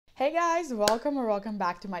Hey guys, welcome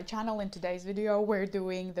back to my channel. In today's video we're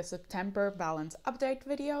doing the September balance update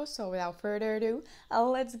video, so without further ado,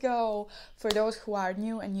 let's go. For those who are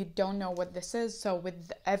new and you don't know what this is, so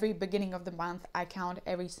with every beginning of the month I count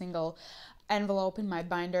every single envelope in my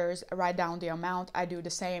binders, write down the amount. I do the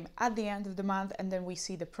same at the end of the month, and then we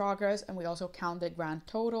see the progress, and we also count the grand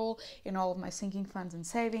total in all of my sinking funds and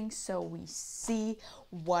savings, so we see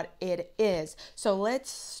what it is. So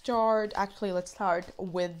let's start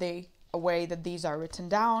with the way that these are written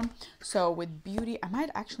down. So with beauty, I might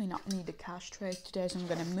actually not need the cash tray today, so I'm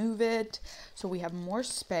gonna move it so we have more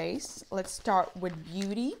space. Let's start with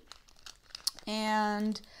beauty,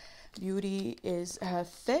 and beauty is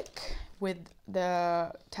thick with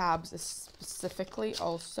the tabs specifically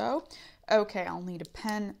also. Okay, I'll need a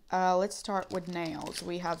pen. Let's start with nails.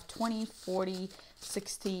 We have 20, 40,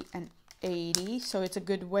 60, and 80. So it's a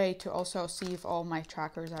good way to also see if all my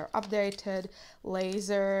trackers are updated.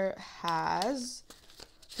 Laser has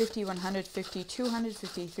 50, 150,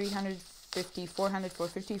 250, 350, 400,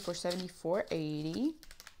 450, 470, 480.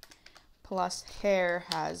 Plus hair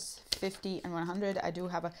has 50 and 100. I do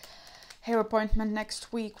have a hair appointment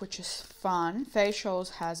next week, which is fun.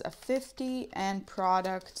 Facials has a 50, and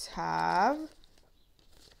products have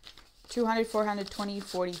 200, 420,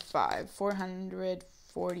 45,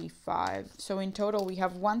 445. So in total we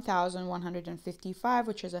have 1,155,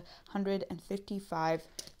 which is a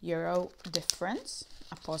 €155 difference,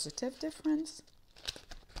 a positive difference.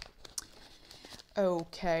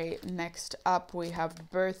 Okay, next up we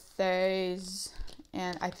have birthdays,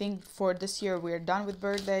 and I think for this year we're done with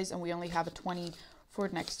birthdays, and we only have a 20 for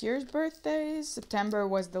next year's birthdays. September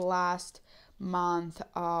was the last month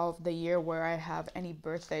of the year where I have any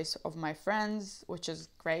birthdays of my friends, which is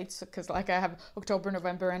great, because like I have October,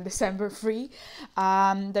 November, and December free.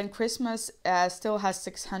 Then Christmas still has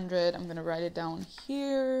 600. I'm gonna write it down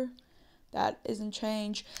here. That isn't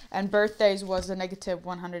changed. And birthdays was a negative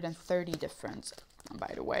 130 difference,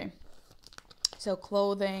 by the way. So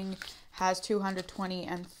clothing has 220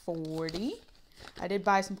 and 40. I did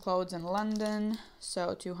buy some clothes in London,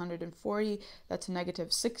 so 240. That's a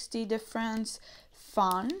negative 60 difference.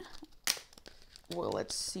 Fun. Well,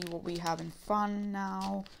 let's see what we have in fun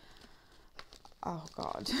now. Oh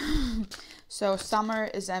God. So summer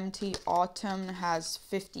is empty. Autumn has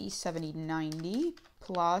 50, 70, 90.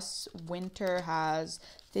 Plus winter has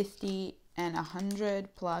 50 and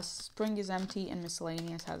 100, plus spring is empty, and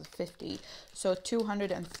miscellaneous has 50. So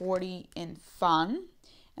 240 in fun,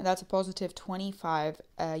 and that's a positive 25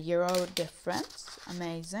 euro difference.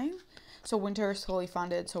 Amazing. So winter is fully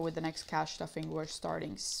funded, so with the next cash stuffing we're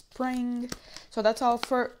starting spring. So that's all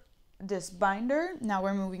for this binder. Now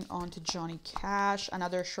we're moving on to Johnny Cash,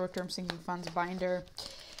 another short-term sinking funds binder.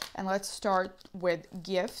 And let's start with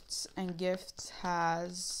gifts, and gifts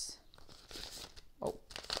has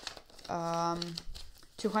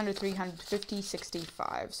 200, 350,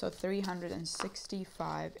 65. So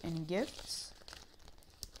 365 in gifts.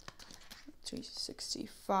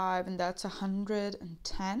 365, and that's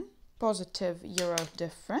 110 positive euro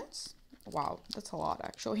difference. Wow, that's a lot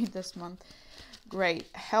actually this month.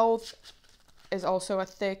 Great. Health is also a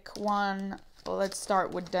thick one. Let's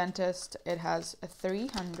start with dentist. It has a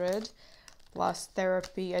 300 plus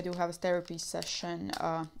therapy. I do have a therapy session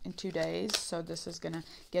in 2 days, so this is gonna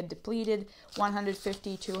get depleted.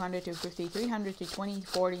 150, 200, 250, 300, 220,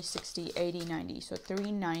 40, 60, 80, 90. So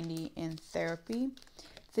 390 in therapy.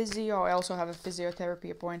 Physio, I also have a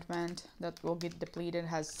physiotherapy appointment that will get depleted,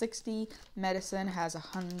 has 60. Medicine has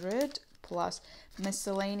 100, plus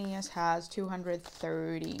miscellaneous has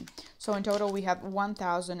 230. So in total we have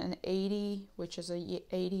 1,080, which is a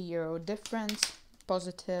 80 euro difference,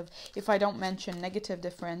 positive. If I don't mention negative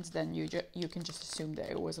difference, then you can just assume that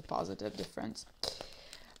it was a positive difference.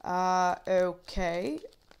 Okay,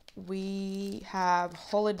 we have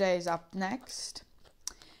holidays up next,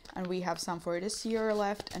 and we have some for this year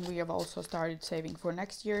left, and we have also started saving for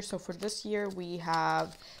next year. So for this year we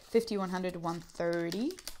have 50, 100,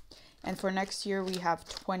 130. And for next year we have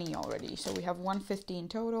 20 already. So we have 150 in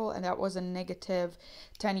total, and that was a negative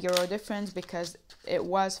 10 euro difference because it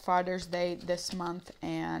was Father's Day this month,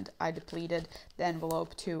 and I depleted the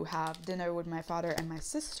envelope to have dinner with my father and my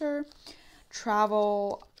sister.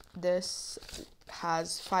 Travel, this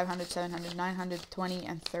has 500, 700, 920,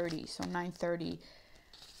 and 30. So 930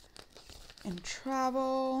 in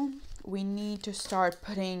travel. We need to start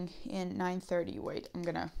putting in 930. Wait,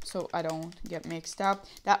 so I don't get mixed up.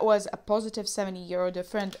 That was a positive 70 euro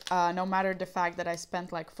different, no matter the fact that I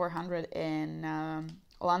spent like 400 in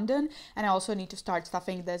London. And I also need to start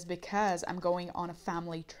stuffing this because I'm going on a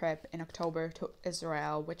family trip in October to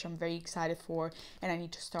Israel, which I'm very excited for, and I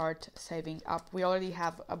need to start saving up. We already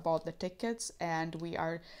have bought the tickets, and we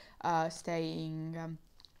are staying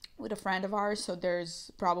with a friend of ours, so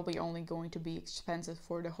there's probably only going to be expenses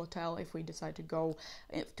for the hotel if we decide to go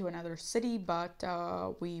to another city, but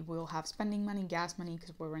we will have spending money, gas money,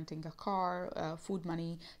 because we're renting a car, food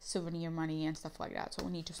money, souvenir money, and stuff like that. So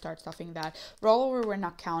we need to start stuffing that. Rollover we're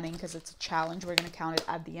not counting because it's a challenge. We're going to count it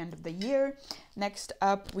at the end of the year. Next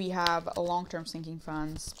up we have long-term sinking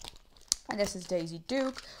funds. And this is Daisy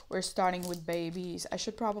Duke. We're starting with babies. I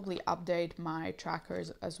should probably update my trackers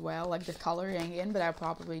as well, like the coloring in, but I'll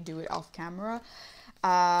probably do it off camera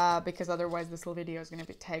because otherwise this little video is going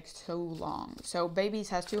to take so long. So babies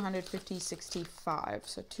has 250.65,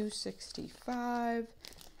 so 265,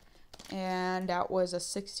 and that was a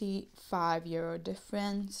 65 euro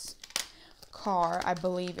difference. Car, I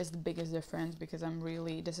believe, is the biggest difference because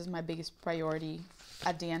this is my biggest priority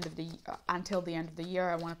at the end of the until the end of the year.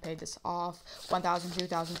 I want to pay this off. 1,000,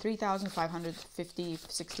 2,000, 3,000, 550,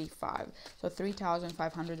 65. So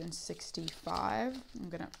 3,565. I'm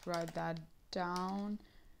gonna write that down.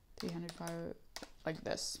 305 like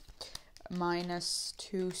this. Minus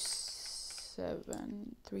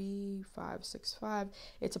 2,73565.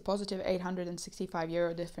 It's a positive 865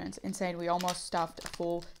 euro difference. Insane. We almost stuffed a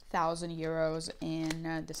full 1,000 euros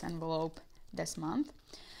in this envelope this month.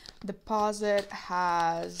 Deposit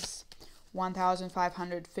has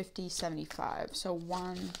 1,550.75, so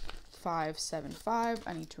 1,575.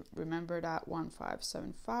 I need to remember that.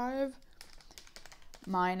 1,575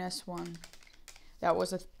 minus 1. That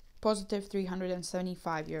was a positive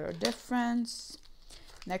 375 euro difference.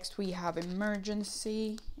 Next we have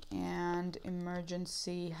emergency, and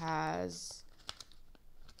emergency has,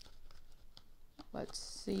 let's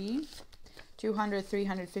see, 200,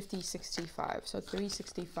 350, 65. So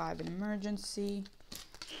 365 in emergency.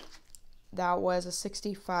 That was a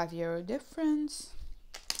 65 euro difference.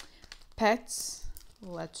 Pets,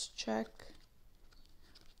 let's check.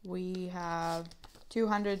 We have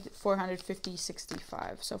 200, 450,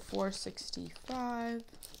 65. So 465.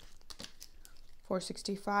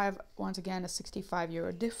 465, once again, a 65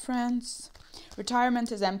 euro difference.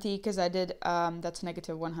 Retirement is empty because I did, that's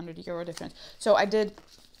negative 100 euro difference. So I did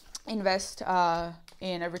invest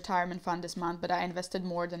in a retirement fund this month, but I invested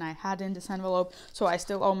more than I had in this envelope, so I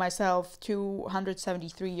still owe myself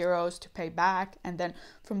 273 euros to pay back, and then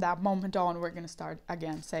from that moment on we're going to start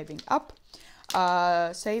again saving up.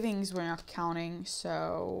 Savings we're not counting,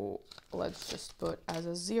 so let's just put as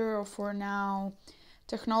a 0 for now.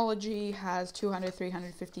 Technology has 200,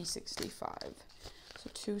 350, 65. So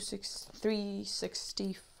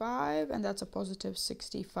 365, and that's a positive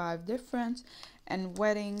 65 difference. And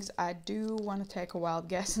weddings, I do want to take a wild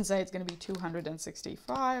guess and say it's going to be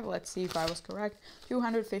 265. Let's see if I was correct.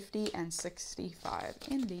 250 and 65,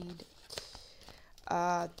 indeed.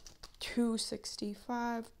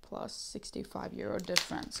 265 plus 65 euro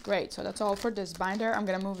difference. Great, so that's all for this binder. I'm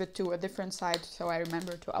going to move it to a different side so I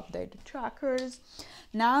remember to update the trackers.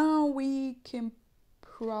 Now we can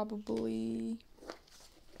probably...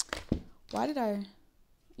 Why did I...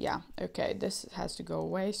 Yeah, okay, this has to go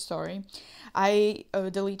away, sorry. I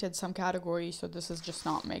deleted some categories, so this is just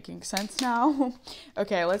not making sense now.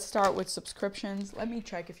 Okay, let's start with subscriptions. Let me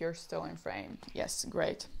check if you're still in frame. Yes,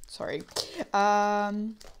 great, sorry.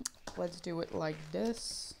 Let's do it like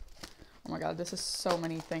this. Oh my god, this is so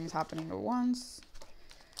many things happening at once.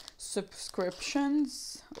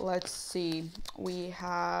 Subscriptions, let's see. We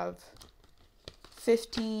have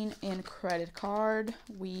 15 in credit card.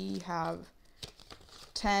 We have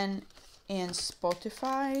 10 in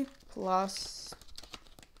Spotify, plus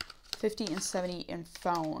 50 and 70 in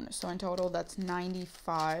phone. So in total, that's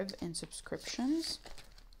 95 in subscriptions.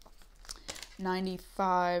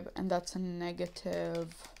 95, and that's a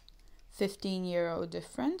negative 15 euro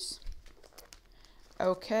difference.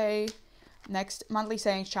 Okay, next, monthly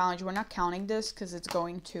savings challenge. We're not counting this because it's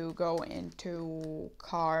going to go into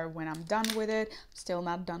car when I'm done with it. Still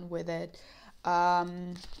not done with it.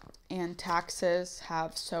 And taxes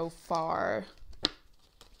have so far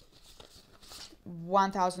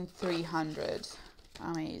 1,300.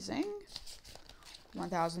 Amazing.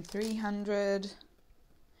 1,300.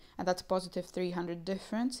 And that's a positive 300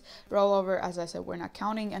 difference. Rollover, as I said, we're not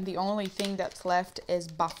counting. And the only thing that's left is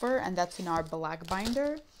buffer, and that's in our black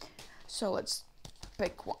binder. So let's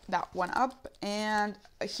pick that one up. And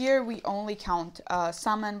here we only count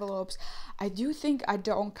some envelopes. I do think I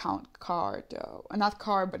don't count car though. Not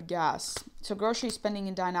car, but gas. So grocery spending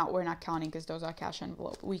and dine out, we're not counting because those are cash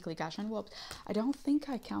envelope, weekly cash envelopes. I don't think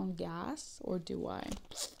I count gas, or do I?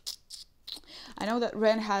 I know that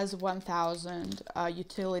rent has 1,000.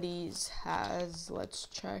 Utilities has, let's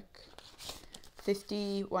check,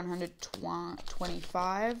 50,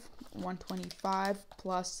 125, 125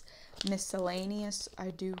 plus miscellaneous. I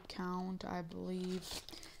do count, I believe,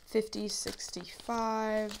 50,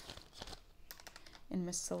 65 in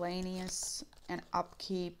miscellaneous, and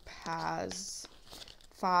upkeep has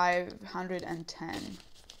 510.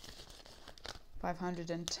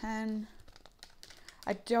 510.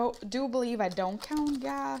 I do believe I don't count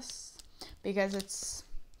gas because it's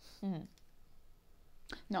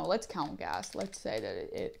no, let's count gas. Let's say that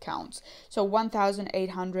it counts. So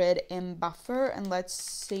 1,800 in buffer, and let's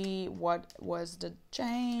see what was the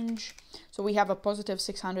change. So we have a positive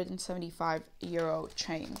 675 euro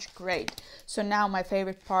change. Great. So now my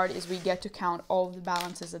favorite part is we get to count all of the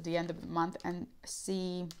balances at the end of the month and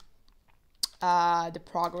see the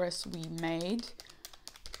progress we made.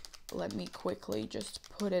 Let me quickly just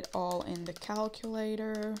put it all in the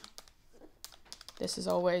calculator. This is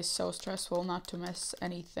always so stressful not to mess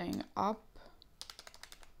anything up.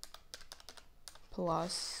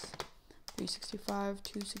 Plus 365,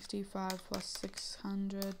 265 plus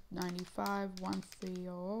 695,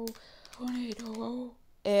 1300, 1800.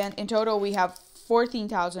 And in total we have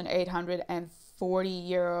 14,840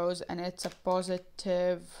 euros, and it's a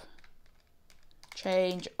positive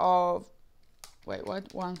change of, wait,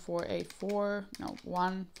 what? 1484, no,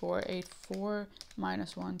 1484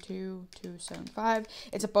 minus 12275.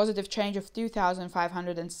 It's a positive change of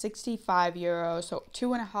 2,565 euros, so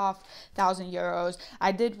 2,500 euros.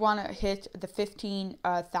 I did want to hit the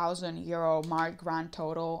 15,000 euro mark grand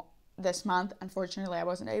total this month. Unfortunately, I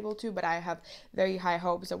wasn't able to, but I have very high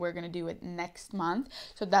hopes that we're going to do it next month.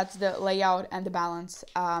 So that's the layout and the balance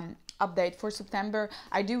update for September.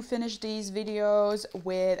 I do finish these videos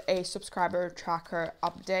with a subscriber tracker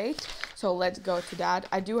update, so let's go to that.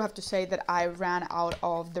 I do have to say that I ran out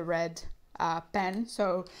of the red pen,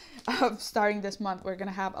 so starting this month we're gonna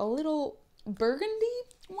have a little burgundy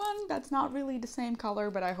one that's not really the same color,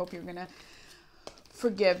 but I hope you're gonna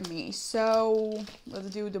forgive me. So let's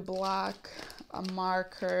do the black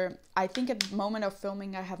marker. I think at the moment of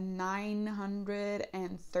filming I have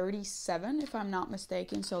 937 if I'm not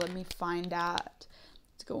mistaken, so let me find that.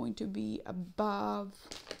 It's going to be above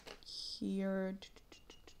here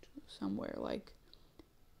somewhere, like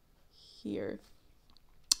here,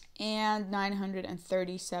 and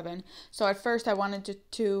 937. So at first I wanted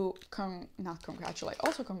to not congratulate,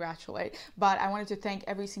 also congratulate, but I wanted to thank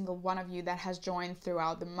every single one of you that has joined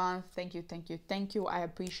throughout the month. Thank you, thank you, thank you. I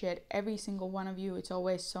appreciate every single one of you. It's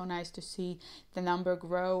always so nice to see the number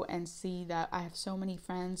grow and see that I have so many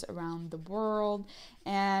friends around the world,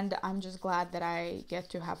 and I'm just glad that I get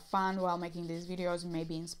to have fun while making these videos and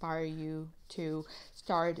maybe inspire you to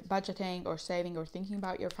start budgeting or saving or thinking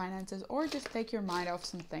about your finances, or just take your mind off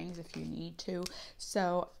some things if you need to.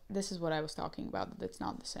 So this is what I was talking about, that it's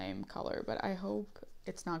not the same color, but I hope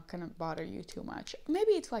it's not gonna bother you too much.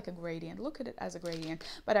 Maybe it's like a gradient, look at it as a gradient,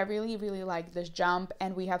 but I really like this jump,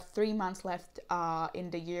 and we have 3 months left in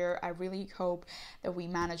the year. I really hope that we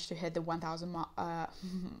manage to hit the 1,000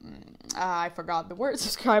 I forgot the word,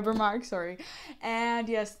 subscriber mark, sorry. And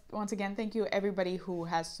yes, once again, thank you everybody who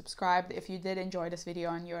has subscribed. If you did enjoy this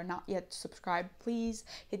video and you're not yet subscribed, please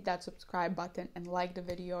hit that subscribe button and like the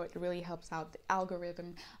video. It really helps out the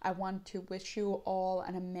algorithm. I want to wish you all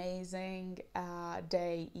an amazing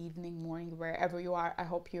day, evening, morning, wherever you are. I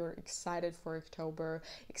hope you're excited for October,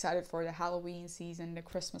 excited for the Halloween season, the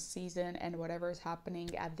Christmas season, and whatever is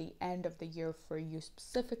happening at the end of the year for you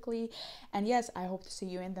specifically. And yes, I hope to see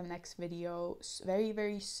you in the next video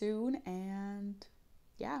very soon, and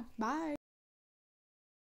yeah, bye.